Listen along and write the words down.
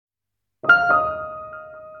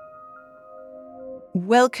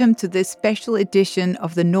Welcome to this special edition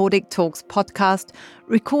of the Nordic Talks podcast,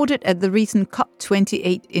 recorded at the recent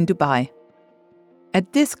COP28 in Dubai.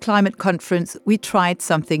 At this climate conference, we tried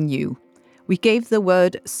something new. We gave the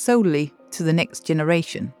word solely to the next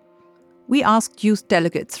generation. We asked youth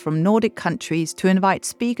delegates from Nordic countries to invite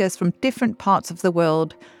speakers from different parts of the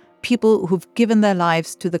world, people who've given their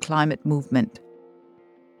lives to the climate movement.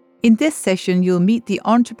 In this session, you'll meet the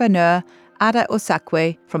entrepreneur Ada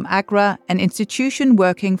Osakwe from AGRA, an institution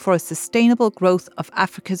working for a sustainable growth of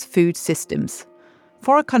Africa's food systems,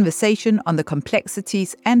 for a conversation on the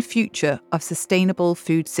complexities and future of sustainable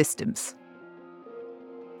food systems.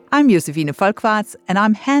 I'm Josefine Folkvarts, and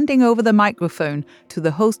I'm handing over the microphone to the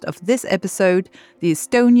host of this episode, the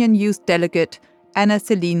Estonian Youth Delegate,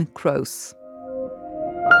 Celine Kraus.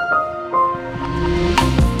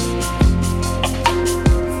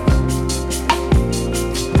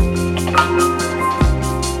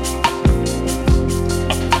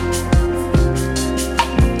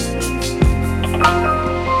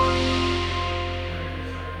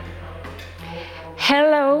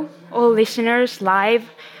 Hello, all listeners live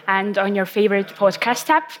and on your favorite podcast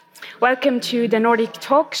app. Welcome to the Nordic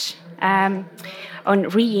Talks on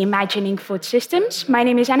reimagining food systems. My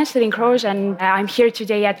name is Celine Kraus, and I'm here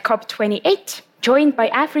today at COP28, joined by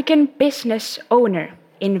African business owner,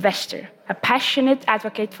 investor, a passionate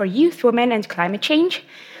advocate for youth, women, and climate change,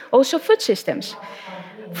 also food systems.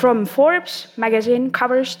 From Forbes magazine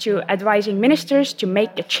covers to advising ministers to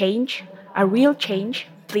make a change, a real change.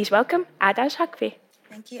 Please welcome Ada Osakwe.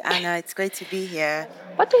 Thank you, Anna. It's great to be here.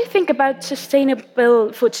 What do you think about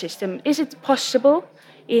sustainable food system? Is it possible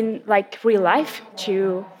in real life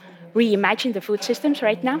to reimagine the food systems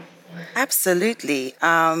right now? Absolutely.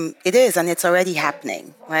 It is, and it's already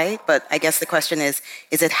happening, right? But I guess the question is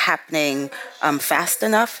it happening fast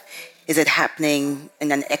enough? Is it happening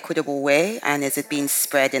in an equitable way? And is it being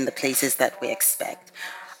spread in the places that we expect?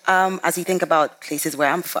 As you think about places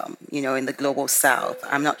where I'm from, in the global south,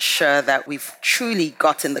 I'm not sure that we've truly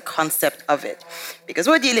gotten the concept of it because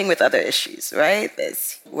we're dealing with other issues, right?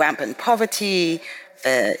 There's rampant poverty,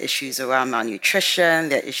 there are issues around malnutrition,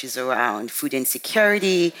 there are issues around food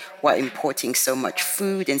insecurity. We're importing so much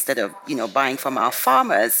food instead of, buying from our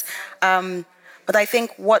farmers. But I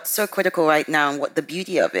think what's so critical right now and what the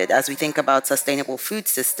beauty of it as we think about sustainable food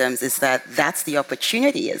systems is that that's the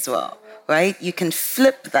opportunity as well. Right? You can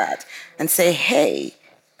flip that and say, hey,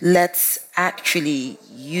 let's actually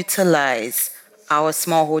utilize our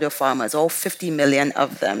smallholder farmers, all 50 million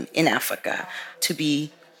of them in Africa, to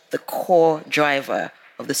be the core driver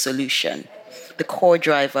of the solution, the core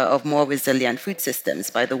driver of more resilient food systems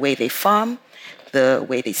by the way they farm, the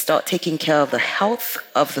way they start taking care of the health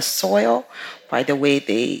of the soil, by the way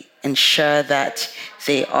they ensure that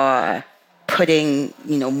they are putting,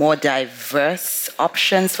 more diverse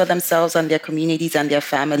options for themselves and their communities and their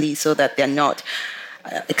families so that they're not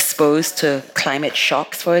exposed to climate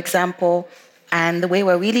shocks, for example. And the way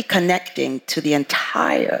we're really connecting to the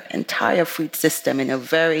entire food system in a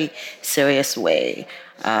very serious way,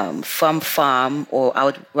 from farm, or I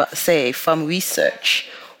would say from research,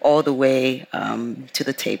 all the way to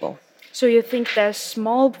the table. So you think that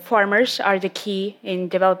small farmers are the key in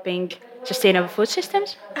developing sustainable food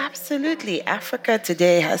systems? Absolutely. Africa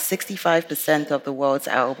today has 65% of the world's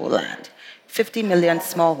arable land. 50 million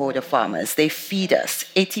smallholder farmers. They feed us.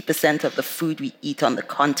 80% of the food we eat on the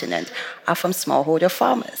continent are from smallholder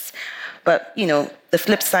farmers. But, the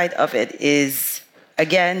flip side of it is,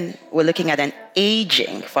 again, we're looking at an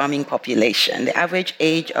aging farming population. The average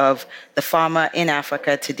age of the farmer in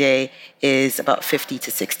Africa today is about 50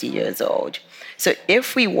 to 60 years old. So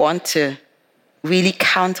if we want to really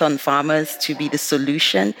count on farmers to be the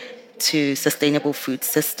solution to sustainable food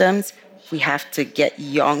systems, we have to get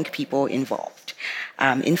young people involved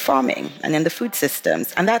in farming and in the food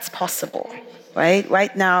systems. And that's possible, right?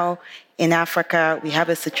 Right now in Africa, we have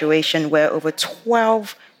a situation where over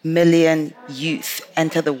 12 million youth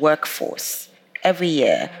enter the workforce every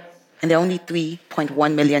year, and there are only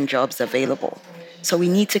 3.1 million jobs available. So we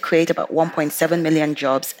need to create about 1.7 million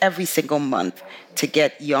jobs every single month to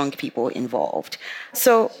get young people involved.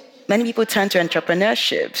 So many people turn to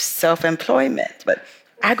entrepreneurship, self-employment, but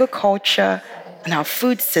agriculture and our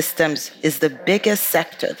food systems is the biggest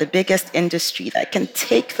sector, the biggest industry that can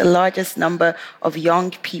take the largest number of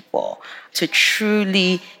young people to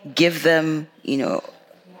truly give them,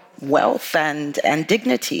 wealth and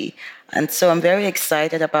dignity. And so I'm very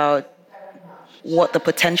excited about what the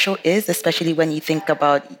potential is, especially when you think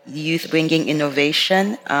about youth bringing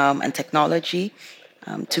innovation and technology.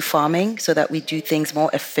 to farming so that we do things more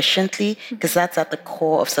efficiently, because that's at the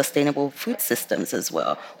core of sustainable food systems as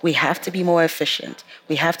well. We have to be more efficient.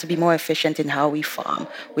 We have to be more efficient in how we farm.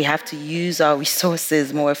 We have to use our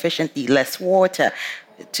resources more efficiently, less water,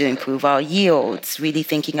 to improve our yields, really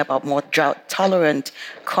thinking about more drought-tolerant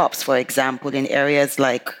crops, for example, in areas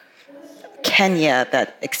like Kenya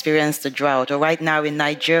that experienced a drought, or right now in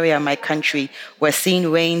Nigeria, my country, we're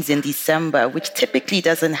seeing rains in December, which typically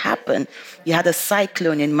doesn't happen. You had a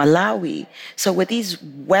cyclone in Malawi. So with these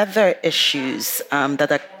weather issues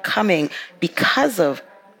that are coming because of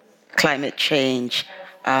climate change,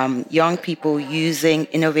 young people using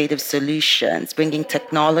innovative solutions, bringing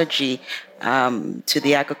technology to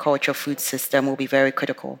the agricultural food system will be very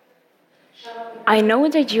critical. I know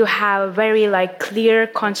that you have a very clear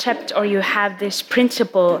concept, or you have this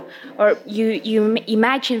principle, or you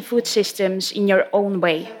imagine food systems in your own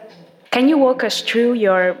way. Can you walk us through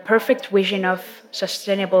your perfect vision of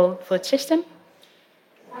sustainable food system?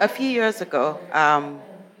 A few years ago,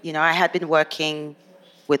 I had been working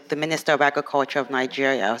with the Minister of Agriculture of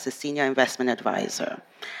Nigeria. I was a senior investment advisor.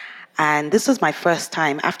 And this was my first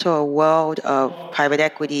time after a world of private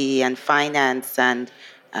equity and finance and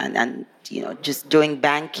just doing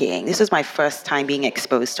banking. This was my first time being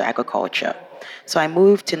exposed to agriculture. So I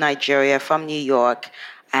moved to Nigeria from New York,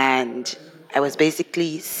 and I was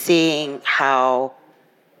basically seeing how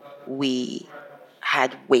we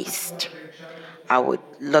had waste. I would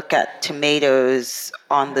look at tomatoes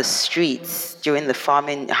on the streets during the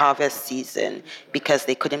farming harvest season because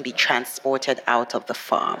they couldn't be transported out of the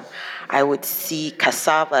farm. I would see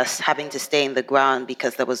cassava having to stay in the ground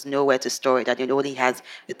because there was nowhere to store it, and it only has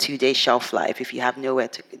a 2-day shelf life. If you have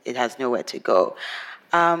it has nowhere to go.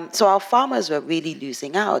 So our farmers were really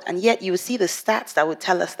losing out, and yet you would see the stats that would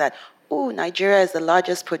tell us that Nigeria is the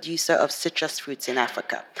largest producer of citrus fruits in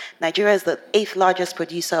Africa. Nigeria is the 8th largest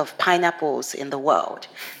producer of pineapples in the world.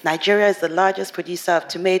 Nigeria is the largest producer of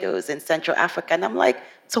tomatoes in Central Africa. And I'm like,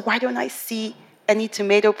 so why don't I see any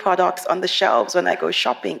tomato products on the shelves when I go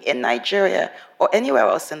shopping in Nigeria or anywhere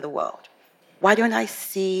else in the world? Why don't I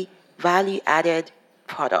see value-added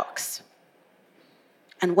products?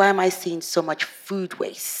 And why am I seeing so much food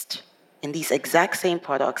waste in these exact same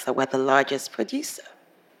products that we're the largest producer?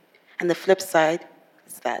 And the flip side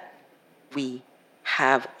is that we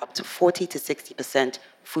have up to 40 to 60%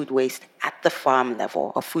 food waste at the farm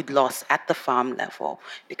level, or food loss at the farm level,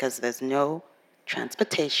 because there's no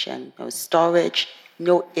transportation, no storage,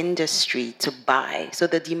 no industry to buy. So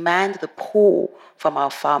the demand, the pull from our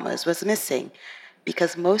farmers was missing,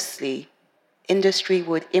 because mostly industry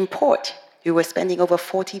would import. We were spending over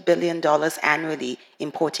 $40 billion annually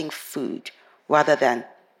importing food rather than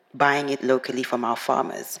buying it locally from our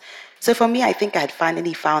farmers. So for me, I think I had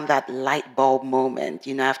finally found that light bulb moment,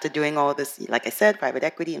 after doing all this, like I said, private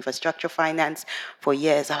equity, infrastructure finance for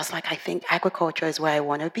years. I was like, I think agriculture is where I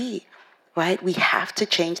want to be, right? We have to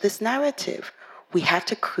change this narrative. We have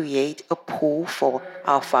to create a pool for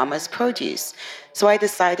our farmers' produce. So I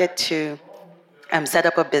decided to set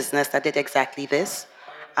up a business that did exactly this.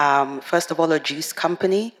 First of all, a juice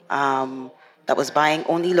company that was buying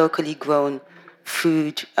only locally grown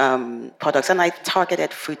food products, and I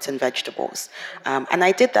targeted fruits and vegetables. And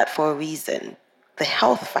I did that for a reason. The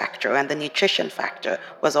health factor and the nutrition factor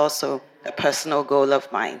was also a personal goal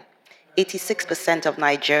of mine. 86% of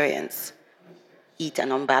Nigerians eat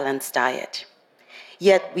an unbalanced diet.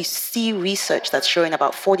 Yet we see research that's showing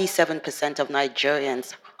about 47% of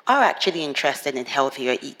Nigerians are actually interested in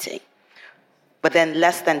healthier eating. But then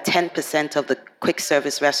less than 10% of the quick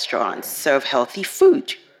service restaurants serve healthy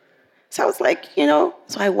food. So I was like, so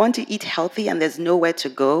I want to eat healthy and there's nowhere to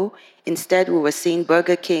go. Instead, we were seeing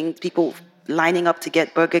Burger King, people lining up to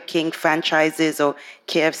get Burger King franchises or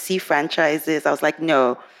KFC franchises. I was like,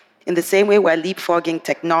 no. In the same way we're leapfrogging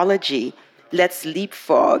technology, let's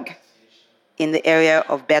leapfrog in the area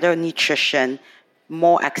of better nutrition,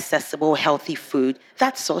 more accessible, healthy food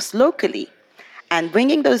that's sourced locally. And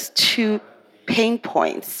bringing those two pain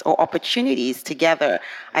points or opportunities together,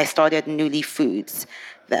 I started Newly Foods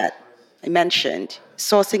that I mentioned,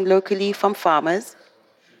 sourcing locally from farmers.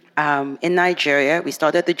 In Nigeria, we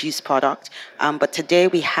started the juice product, but today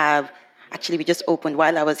we just opened,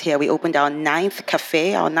 while I was here, we opened our 9th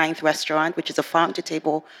cafe, our 9th restaurant, which is a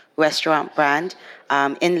farm-to-table restaurant brand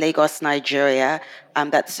in Lagos, Nigeria,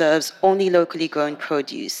 that serves only locally grown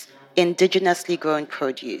produce, indigenously grown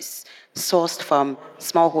produce, sourced from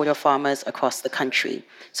smallholder farmers across the country.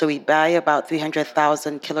 So we buy about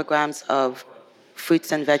 300,000 kilograms of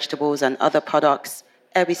fruits and vegetables and other products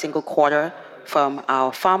every single quarter from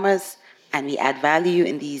our farmers, and we add value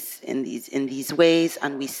in these ways,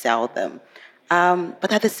 and we sell them.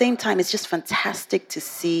 But at the same time, it's just fantastic to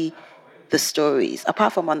see the stories.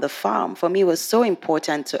 Apart from on the farm, for me, it was so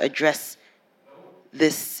important to address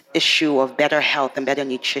this issue of better health and better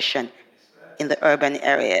nutrition in the urban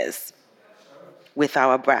areas with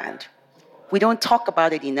our brand. We don't talk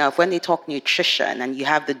about it enough. When they talk nutrition and you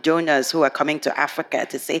have the donors who are coming to Africa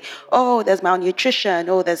to say, oh, there's malnutrition,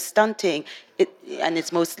 oh, there's stunting, and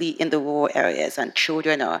it's mostly in the rural areas, and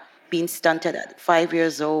children are being stunted at 5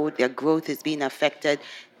 years old, their growth is being affected,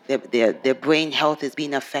 their brain health is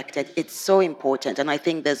being affected. It's so important, and I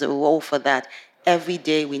think there's a role for that. Every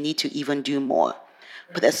day we need to even do more.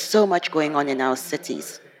 But there's so much going on in our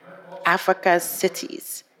cities. Africa's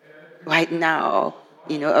cities, right now,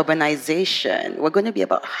 urbanization, we're going to be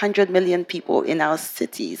about 100 million people in our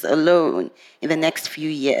cities alone in the next few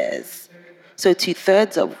years. So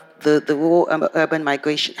 2/3 of the rural urban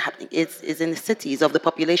migration happening is in the cities. Of the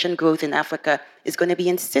population growth in Africa is going to be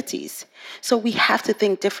in cities. So we have to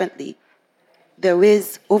think differently. There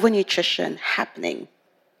is overnutrition happening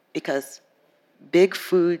because big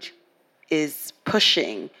food is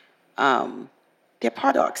pushing their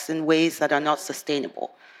products in ways that are not sustainable.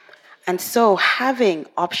 And so having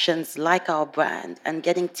options like our brand and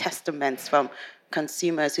getting testaments from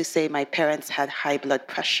consumers who say, my parents had high blood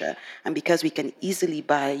pressure, and because we can easily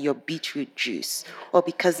buy your beetroot juice, or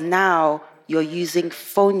because now you're using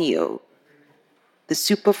fonio, the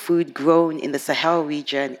superfood grown in the Sahel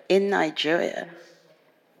region in Nigeria.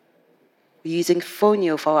 We're using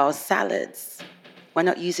fonio for our salads. We're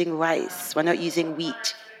not using rice. We're not using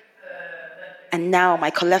wheat. And now my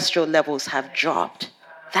cholesterol levels have dropped.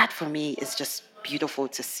 That for me is just beautiful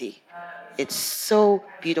to see. It's so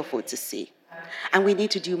beautiful to see. And we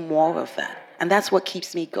need to do more of that. And that's what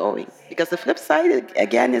keeps me going. Because the flip side,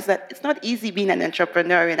 again, is that it's not easy being an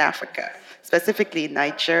entrepreneur in Africa, specifically in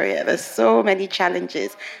Nigeria. There's so many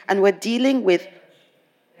challenges. And we're dealing with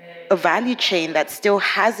a value chain that still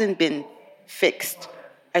hasn't been fixed.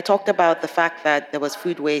 I talked about the fact that there was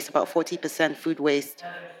food waste, about 40% food waste,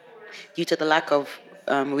 due to the lack of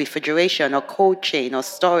refrigeration or cold chain or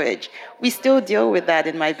storage. We still deal with that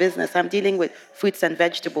in my business. I'm dealing with fruits and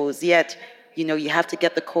vegetables, yet, you have to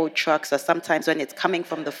get the cold trucks, or sometimes when it's coming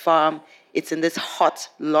from the farm, it's in this hot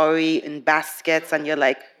lorry in baskets, and you're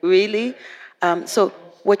like, really? So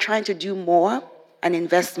we're trying to do more and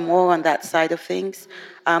invest more on that side of things.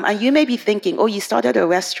 And you may be thinking, oh, you started a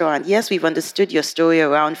restaurant. Yes, we've understood your story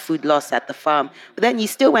around food loss at the farm, but then you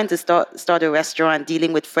still went to start a restaurant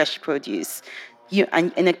dealing with fresh produce.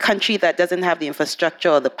 And in a country that doesn't have the infrastructure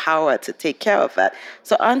or the power to take care of that.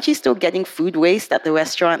 So aren't you still getting food waste at the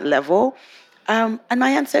restaurant level? And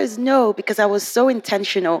my answer is no, because I was so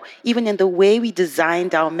intentional, even in the way we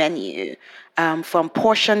designed our menu, from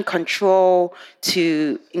portion control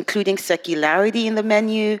to including circularity in the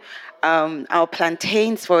menu. Our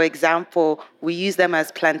plantains, for example, we use them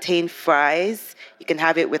as plantain fries. You can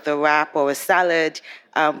have it with a wrap or a salad.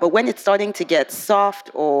 But when it's starting to get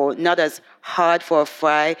soft or not as hard for a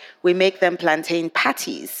fry, we make them plantain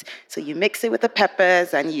patties. So you mix it with the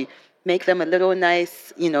peppers and you make them a little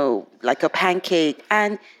nice, like a pancake.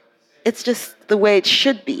 And it's just the way it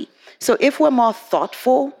should be. So if we're more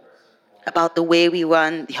thoughtful about the way we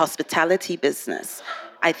run the hospitality business,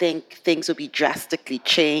 I think things will be drastically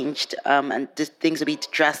changed and things will be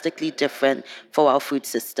drastically different for our food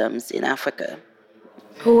systems in Africa.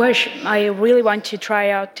 I really want to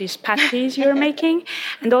try out these patties you're making.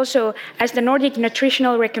 And also, as the Nordic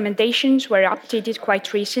nutritional recommendations were updated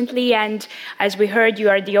quite recently, and as we heard, you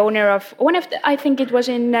are the owner of I think it was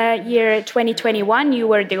in year 2021, you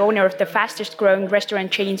were the owner of the fastest growing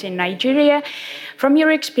restaurant chains in Nigeria. From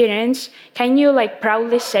your experience, can you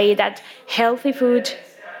proudly say that healthy food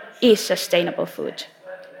is sustainable food?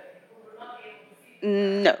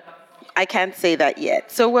 No, I can't say that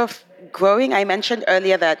yet. So we're growing. I mentioned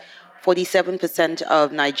earlier that 47%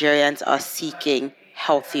 of Nigerians are seeking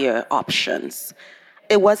healthier options.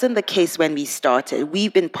 It wasn't the case when we started.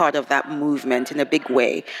 We've been part of that movement in a big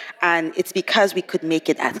way. And it's because we could make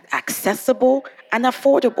it accessible and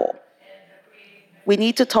affordable. We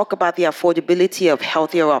need to talk about the affordability of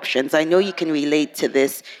healthier options. I know you can relate to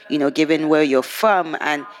this, given where you're from.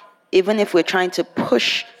 And even if we're trying to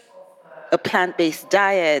push a plant-based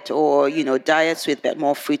diet or, diets with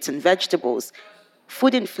more fruits and vegetables,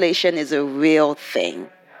 food inflation is a real thing.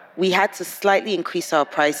 We had to slightly increase our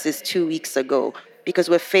prices 2 weeks ago because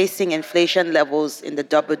we're facing inflation levels in the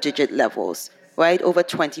double-digit levels, right? Over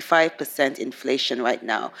 25% inflation right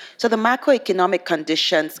now. So the macroeconomic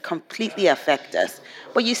conditions completely affect us.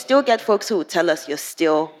 But you still get folks who will tell us you're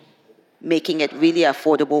still making it really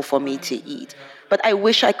affordable for me to eat. But I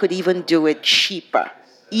wish I could even do it cheaper.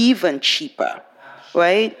 even cheaper,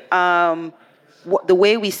 right? The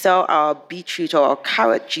way we sell our beetroot or our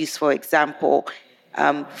carrot juice, for example,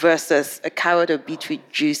 versus a carrot or beetroot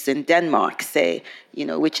juice in Denmark, say,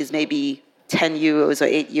 which is maybe 10 euros or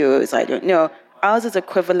 8 euros, I don't know. Ours is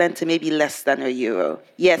equivalent to maybe less than €1.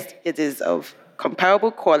 Yes, it is of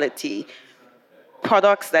comparable quality,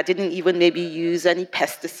 products that didn't even maybe use any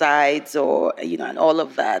pesticides or, and all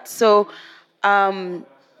of that. So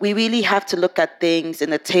we really have to look at things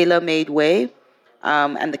in a tailor-made way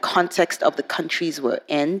and the context of the countries we're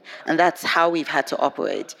in, and that's how we've had to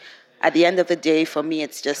operate. At the end of the day, for me,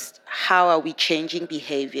 it's just how are we changing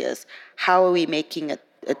behaviors? How are we making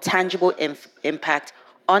a tangible impact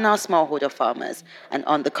on our smallholder farmers and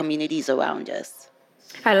on the communities around us?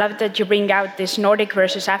 I love that you bring out this Nordic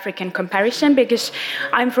versus African comparison, because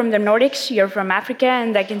I'm from the Nordics, you're from Africa,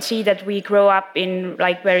 and I can see that we grow up in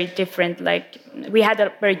very different, we had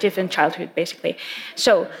a very different childhood, basically.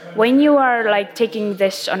 So when you are taking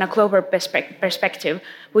this on a global perspective,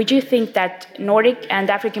 would you think that Nordic and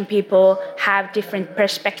African people have different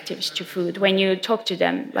perspectives to food when you talk to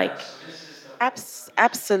them?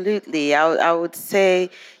 Absolutely. I would say,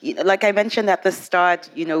 like I mentioned at the start,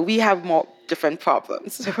 we have more different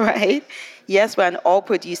problems, right? Yes, we're an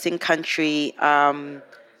oil-producing country, and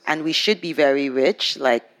we should be very rich,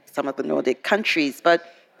 like some of the Nordic countries. But,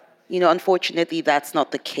 unfortunately, that's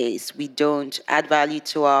not the case. We don't add value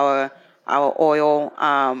to our oil,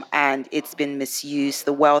 and it's been misused.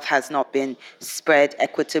 The wealth has not been spread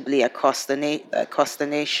equitably across the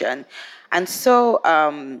nation. And so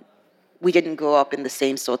we didn't grow up in the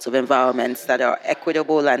same sorts of environments that are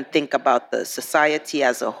equitable and think about the society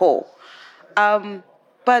as a whole.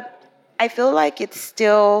 But I feel like it's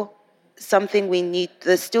still something we need.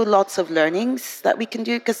 There's still lots of learnings that we can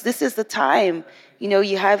do, because this is the time.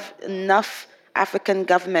 You have enough African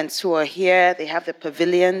governments who are here. They have the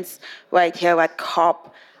pavilions right here at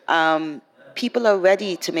COP. People are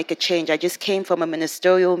ready to make a change. I just came from a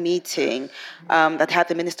ministerial meeting that had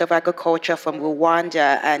the Minister of Agriculture from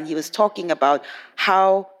Rwanda, and he was talking about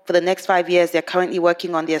how for the next 5 years they're currently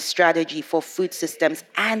working on their strategy for food systems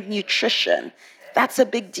and nutrition. That's a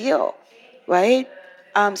big deal, right?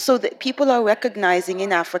 So that people are recognizing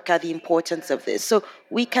in Africa the importance of this. So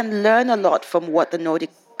we can learn a lot from what the Nordic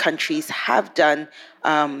countries have done,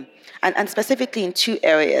 and specifically in two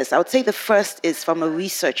areas. I would say the first is from a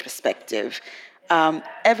research perspective.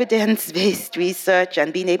 Evidence-based research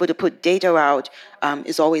and being able to put data out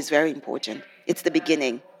is always very important. It's the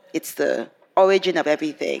beginning. It's the origin of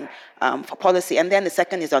everything for policy. And then the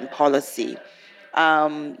second is on policy.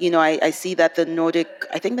 I see that the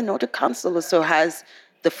Nordic Council also has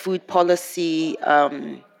the food policy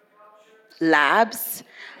labs.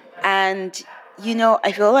 And,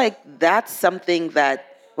 I feel like that's something that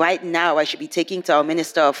right now I should be taking to our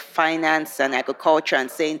Minister of Finance and Agriculture and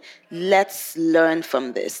saying, let's learn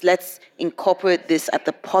from this. Let's incorporate this at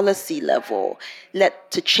the policy level,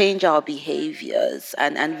 to change our behaviors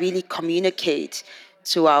and really communicate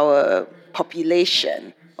to our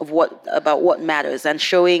population about what matters, and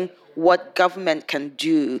showing what government can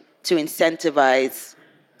do to incentivize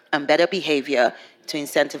better behavior, to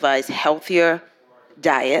incentivize healthier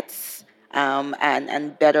diets,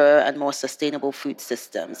 and better and more sustainable food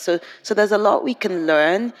systems. So there's a lot we can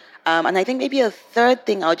learn. And I think maybe a third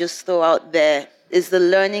thing I'll just throw out there is the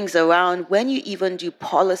learnings around when you even do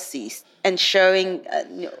policies, ensuring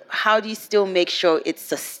how do you still make sure it's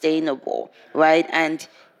sustainable, right? And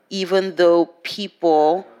even though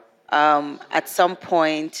people at some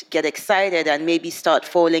point get excited and maybe start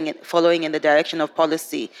following in the direction of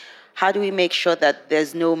policy, how do we make sure that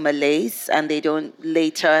there's no malaise and they don't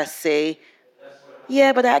later say,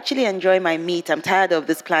 yeah, but I actually enjoy my meat. I'm tired of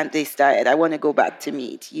this plant-based diet. I want to go back to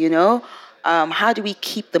meat, How do we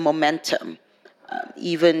keep the momentum,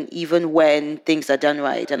 even when things are done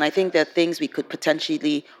right? And I think there are things we could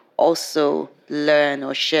potentially also learn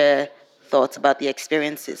or share thoughts about the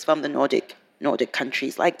experiences from the Nordic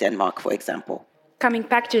countries like Denmark, for example. Coming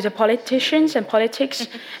back to the politicians and politics,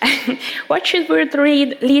 what should world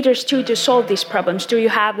leaders do to solve these problems? Do you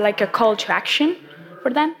have a call to action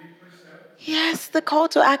for them? Yes, the call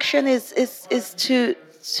to action is to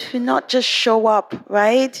not just show up,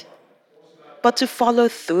 right? But to follow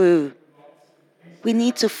through. We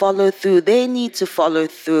need to follow through. They need to follow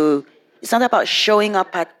through. It's not about showing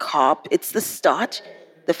up at COP. It's the start.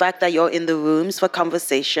 The fact that you're in the rooms for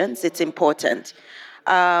conversations, it's important.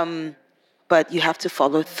 But you have to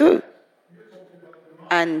follow through.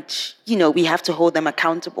 And, we have to hold them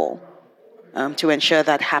accountable to ensure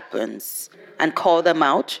that happens, and call them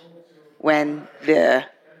out when they're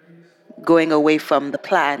going away from the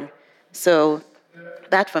plan. So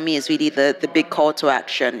That for me is really the big call to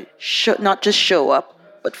action. Not just show up,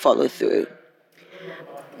 but follow through.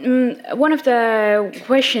 One of the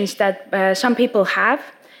questions that some people have,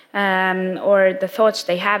 or the thoughts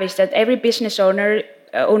they have, is that every business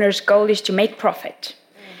owner's goal is to make profit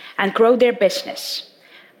and grow their business.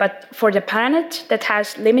 But for the planet that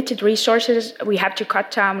has limited resources, we have to cut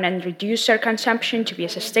down and reduce our consumption to be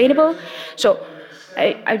sustainable. So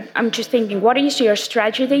I'm just thinking, what is your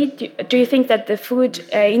strategy? Do you think that the food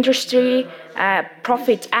industry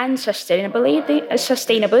profit and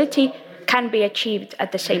sustainability can be achieved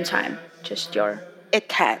at the same time? It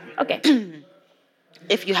can. Okay.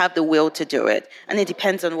 If you have the will to do it. And it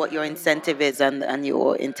depends on what your incentive is and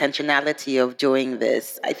your intentionality of doing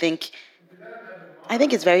this. I think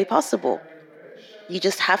it's very possible. You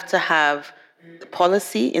just have to have the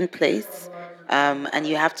policy in place, and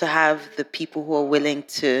you have to have the people who are willing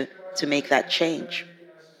to make that change.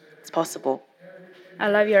 It's possible. I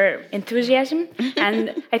love your enthusiasm.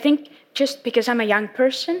 And I think just because I'm a young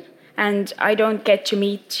person and I don't get to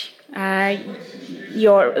meet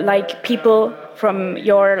your people from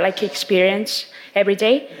your experience every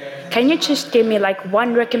day, can you just give me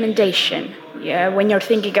one recommendation when you're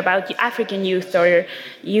thinking about African youth or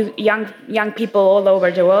young people all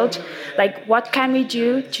over the world? What can we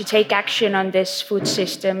do to take action on this food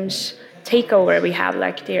systems takeover we have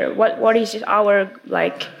there? What is our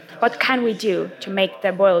what can we do to make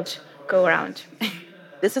the world go around?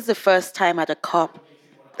 This is the first time at a COP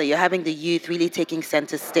that you're having the youth really taking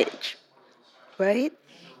center stage, right?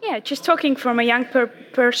 Yeah, just talking from a young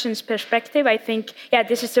person's perspective, I think,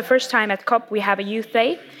 this is the first time at COP we have a youth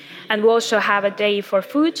day, and we also have a day for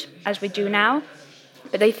food, as we do now.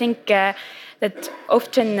 But I think that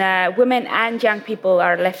often women and young people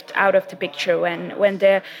are left out of the picture when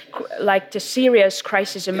the serious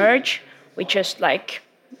crisis emerge. We just like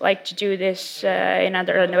to do this in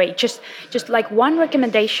another way. Just one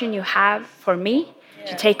recommendation you have for me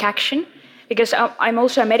to take action. Because I'm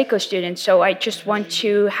also a medical student, so I just want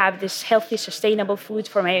to have this healthy, sustainable food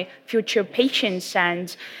for my future patients,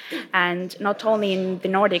 and not only in the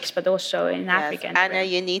Nordics, but also in Africa. Anna,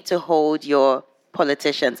 you need to hold your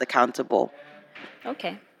politicians accountable.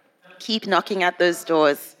 Okay. Keep knocking at those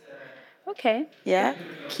doors. Okay. Yeah?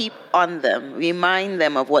 Keep on them. Remind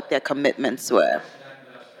them of what their commitments were.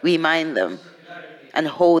 Remind them and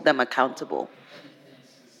hold them accountable.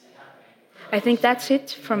 I think that's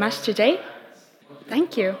it from us today.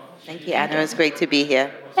 Thank you. Thank you, Anna. It was great to be here.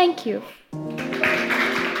 Thank you.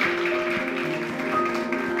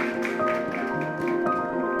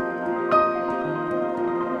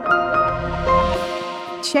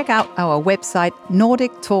 Check out our website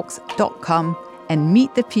nordictalks.com and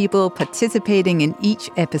meet the people participating in each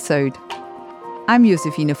episode. I'm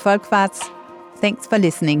Josefine Folkvarts. Thanks for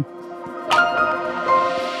listening.